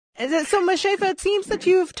So, Ms. Shafer, it seems that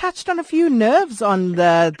you've touched on a few nerves on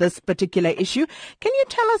this particular issue. Can you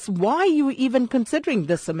tell us why you were even considering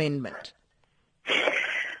this amendment?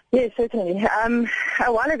 Yes, certainly.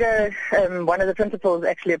 A while ago, one of the principals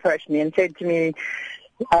actually approached me and said to me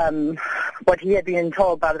what he had been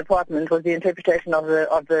told by the department was the interpretation of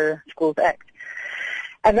the Schools Act.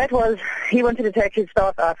 And that was, he wanted to take his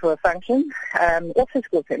staff out for a function, off his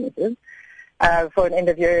school premises, for an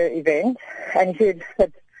end-of-year event. And he said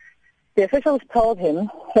that the officials told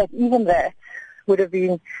him that even that would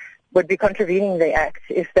be contravening the Act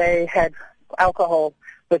if they had alcohol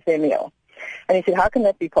with their meal. And he said, how can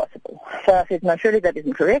that be possible? So I said, no, surely that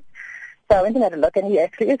isn't correct. So I went and had a look, and he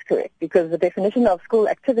actually is correct, because the definition of school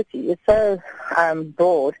activity is so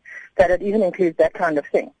broad that it even includes that kind of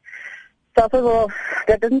thing. So I thought, well,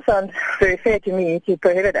 that doesn't sound very fair to me to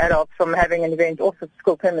prohibit adults from having an event off of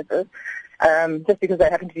school premises just because they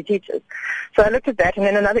happen to be teachers. So I looked at that, and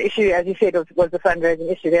then another issue, as you said, was the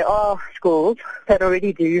fundraising issue. There are schools that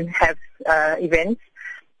already do have events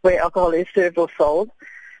where alcohol is served or sold.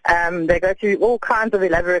 They go to all kinds of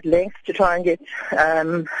elaborate lengths to try and get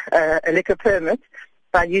a liquor permit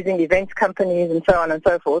by using events companies and so on and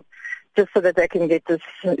so forth, just so that they can get this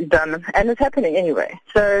done. And it's happening anyway.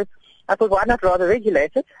 So I thought, why not rather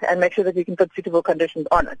regulate it and make sure that we can put suitable conditions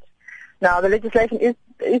on it? Now, the legislation is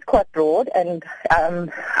quite broad, and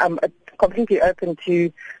I'm completely open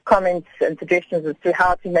to comments and suggestions as to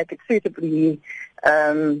how to make it suitably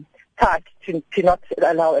tight to not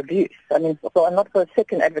allow abuse. I mean, so I'm not for a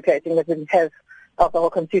second advocating that we have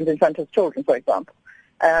alcohol consumed in front of children, for example.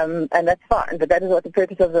 And that's fine, but that is what the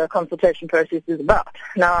purpose of the consultation process is about.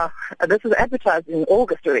 Now, this was advertised in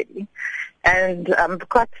August already, and I'm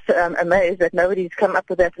quite amazed that nobody's come up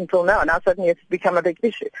with that until now. Now suddenly it's become a big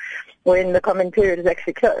issue when the comment period is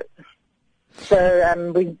actually closed. So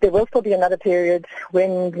there will still be another period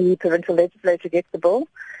when the provincial legislature gets the bill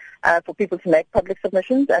for people to make public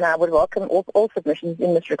submissions, and I would welcome all submissions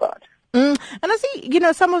in this regard. And I see,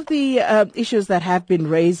 some of the issues that have been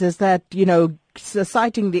raised is that,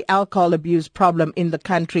 citing the alcohol abuse problem in the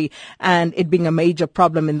country and it being a major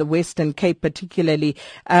problem in the Western Cape particularly,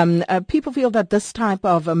 people feel that this type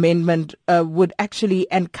of amendment would actually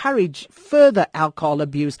encourage further alcohol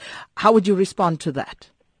abuse. How would you respond to that?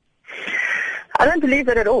 I don't believe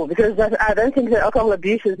that at all, because I don't think that alcohol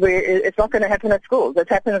abuse is where it's not going to happen at schools. It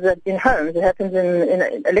happens in homes. It happens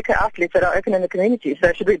in liquor outlets that are open in the community.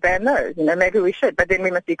 So should we ban those? Maybe we should, but then we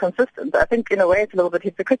must be consistent. I think in a way it's a little bit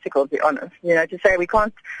hypocritical, to be honest. To say we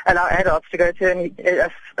can't allow adults to go to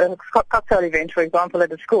a cocktail event, for example,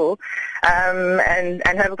 at a school, and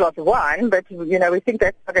have a glass of wine, but we think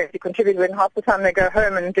that's going to contribute when half the time they go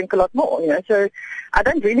home and drink a lot more. So I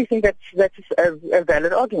don't really think that's a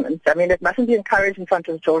valid argument. I mean, it mustn't be encouraged in front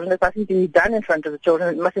of the children. It mustn't be done in front of the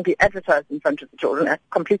children. It mustn't be advertised in front of the children. I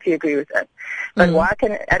completely agree with that. But why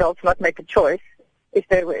can adults not make a choice, if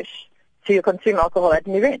they wish, to consume alcohol at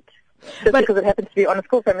an event? Just because it happens to be on a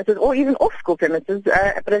school premises or even off school premises,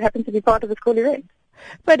 but it happens to be part of a school event.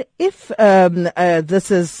 But if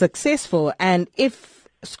this is successful, and if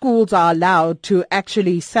schools are allowed to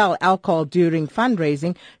actually sell alcohol during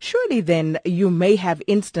fundraising, surely then you may have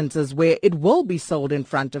instances where it will be sold in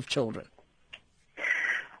front of children.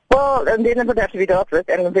 Well, then it would have to be dealt with,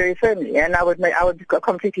 and very firmly, and I would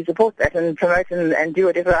completely support that and promote and do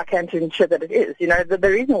whatever I can to ensure that it is. The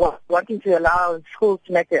reason why wanting to allow schools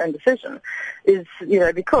to make their own decision is,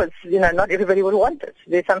 because, not everybody would want it.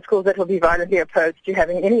 There's some schools that will be violently opposed to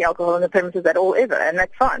having any alcohol on the premises at all ever, and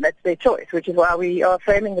that's fine. That's their choice, which is why we are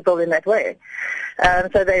framing the bill in that way.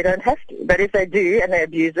 So they don't have to. But if they do and they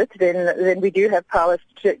abuse it, then we do have powers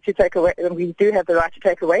to take away, and we do have the right to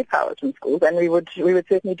take away powers from schools, and we would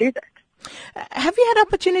certainly do that. Have you had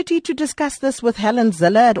opportunity to discuss this with Helen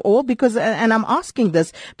Ziller at all? Because, and I'm asking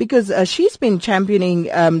this because she's been championing,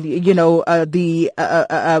 the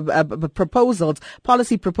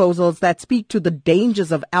policy proposals that speak to the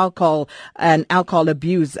dangers of alcohol and alcohol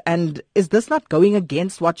abuse. And is this not going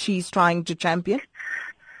against what she's trying to champion?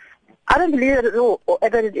 I don't believe that at all,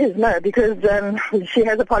 that it is, no, because she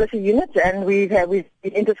has a policy unit, and we've been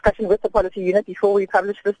in discussion with the policy unit before we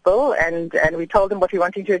published this bill, and we told them what we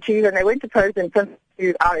wanted to achieve, and they weren't opposed in terms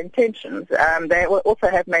of our intentions. They also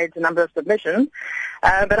have made a number of submissions,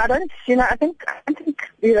 but I think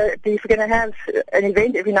if we're going to have an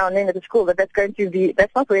event every now and then at a school, that's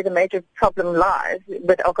not where the major problem lies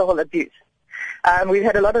with alcohol abuse. We've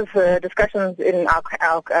had a lot of discussions in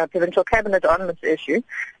our provincial cabinet on this issue,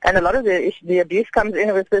 and a lot of the abuse comes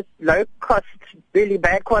in with this low-cost, really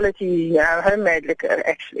bad quality homemade liquor,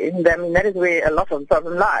 actually. And, I mean, that is where a lot of the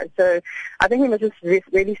problem lies. So I think we must just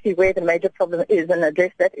really see where the major problem is and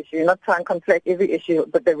address that issue, not try and conflate every issue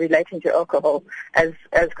but they're relating to alcohol as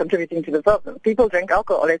contributing to the problem. People drink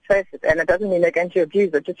alcohol, let's face it, and it doesn't mean they're going to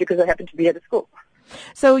abuse it just because they happen to be at a school.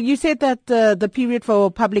 So you said that the period for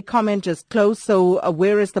public comment is closed, so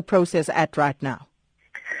where is the process at right now?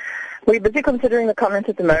 We're busy considering the comments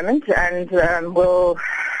at the moment, and we'll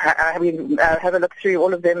have a look through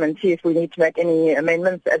all of them and see if we need to make any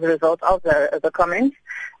amendments as a result of the comments.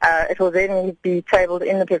 It will then be tabled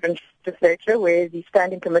in the provincial legislature, where the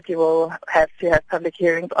standing committee will have to have public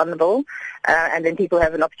hearings on the bill, and then people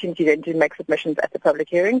have an opportunity then to make submissions at the public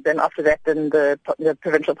hearings, and after that then the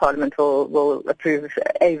provincial parliament will approve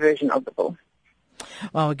a version of the bill.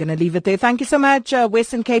 Well, we're going to leave it there. Thank you so much,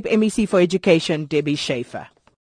 Western Cape MEC for Education, Debbie Shafer.